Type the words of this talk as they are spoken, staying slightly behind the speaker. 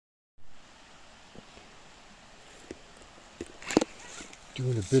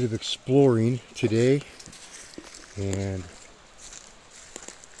Doing a bit of exploring today, and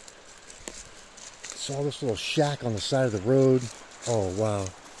saw this little shack on the side of the road. Oh wow.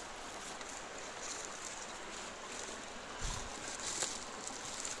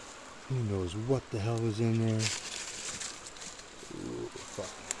 Who knows what the hell is in there? Ooh, fuck.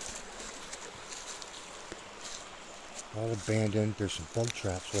 All abandoned. There's some bug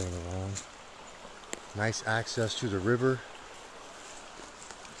traps laying around. Nice access to the river.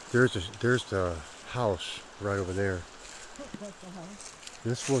 There's the house right over there. That's the house.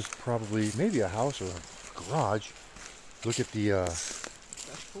 This was probably maybe a house or a garage. Look at the That's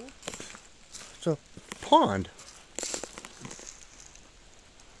cool. it's a pond.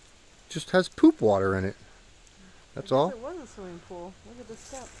 Just has poop water in it. That's all. It was a swimming pool. Look at the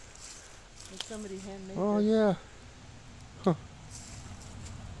step. Like somebody handmade Oh this. yeah. Huh.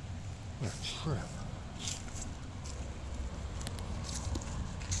 What a trip.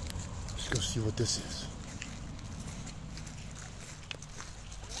 Let's go see what this is.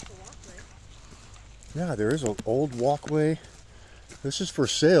 Yeah, there is an old walkway. This is for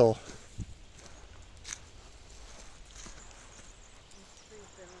sale.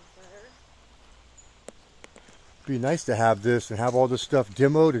 Be nice to have this and have all this stuff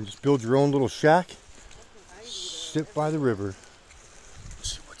demoed and just build your own little shack. Sit by the river.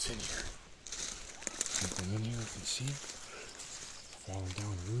 Let's see what's in here. Anything in here I can see? Falling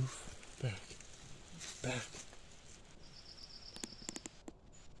down the roof. Back. Back.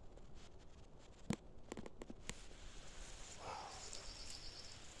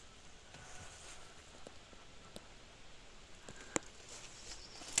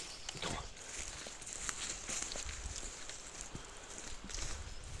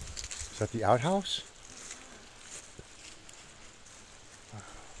 Is that the outhouse?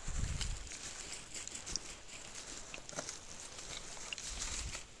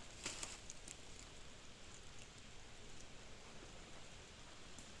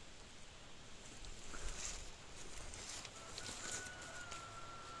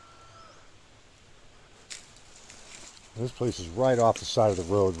 This place is right off the side of the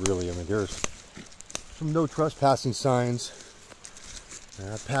road, really. I mean, there's some no trespassing signs. And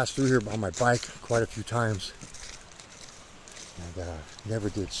I passed through here on my bike quite a few times, and never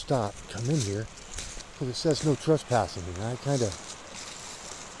did stop, come in here, because it says no trespassing, and I kind of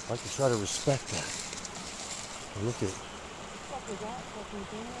like to try to respect that. And look at,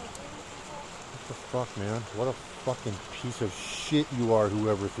 what the fuck, man? What a fucking piece of shit you are,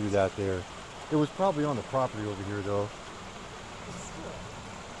 whoever threw that there. It was probably on the property over here, though.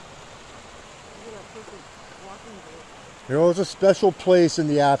 You know, it's a special place in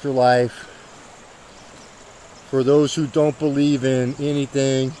the afterlife for those who don't believe in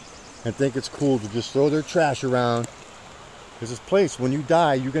anything and think it's cool to just throw their trash around. Because this place, when you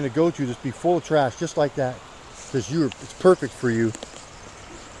die, you're going to go to just be full of trash, just like that. Because it's perfect for you.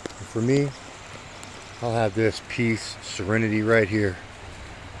 And for me, I'll have this peace, serenity right here.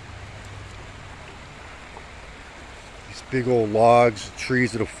 These big old logs,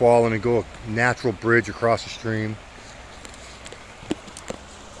 trees that have fallen and go a natural bridge across the stream.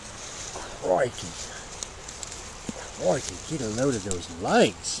 Crikey. Crikey, get a load of those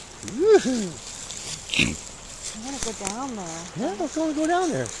lights. Woohoo! I want to go down there. Yeah, let's go down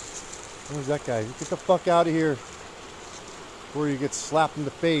there. Where's that guy? Get the fuck out of here before you get slapped in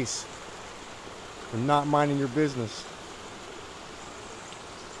the face for not minding your business.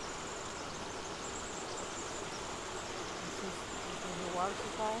 This is the water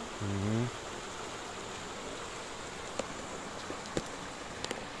supply. Mm-hmm.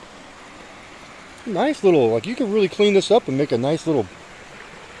 Nice little, like you can really clean this up and make a nice little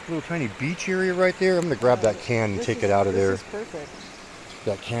tiny beach area right there. I'm gonna grab that can and take it out of there. This is perfect.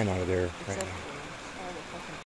 That can out of there right Except now.